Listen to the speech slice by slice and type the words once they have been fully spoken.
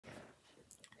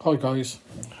Hi guys,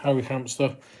 Harry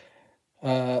Hamster.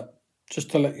 Uh, just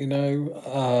to let you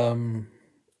know,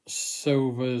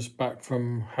 Silver's back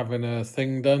from having a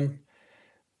thing done.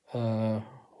 Well,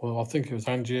 I think it was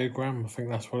angiogram. I think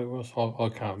that's what it was. I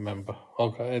can't remember. I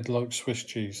got head like Swiss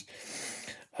cheese.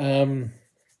 But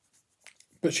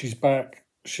she's back.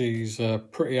 She's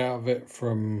pretty out of it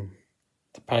from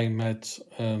the pain meds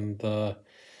and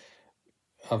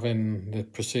having the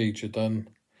procedure done.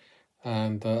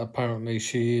 And apparently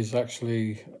they've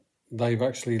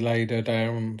actually laid her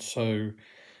down, so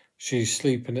she's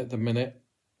sleeping at the minute.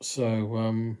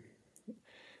 So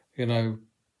you know,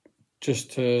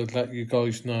 just to let you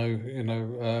guys know,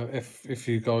 if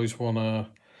you guys want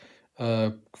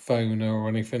to phone her or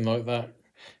anything like that,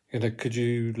 could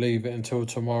you leave it until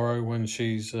tomorrow when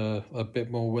she's a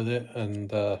bit more with it,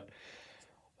 and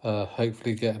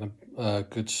hopefully getting a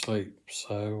good sleep.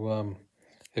 So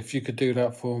if you could do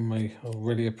that for me, I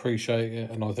really appreciate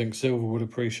it, and I think Silver would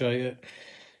appreciate it.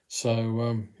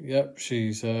 So yep,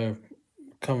 she's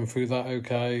come through that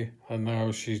okay, and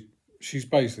now she's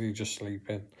basically just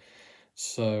sleeping.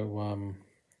 So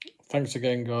thanks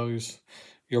again, guys.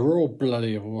 You're all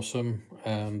bloody awesome,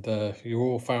 and you're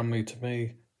all family to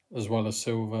me as well as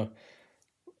Silver.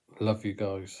 Love you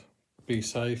guys. Be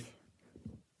safe.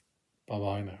 Bye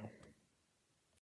bye now.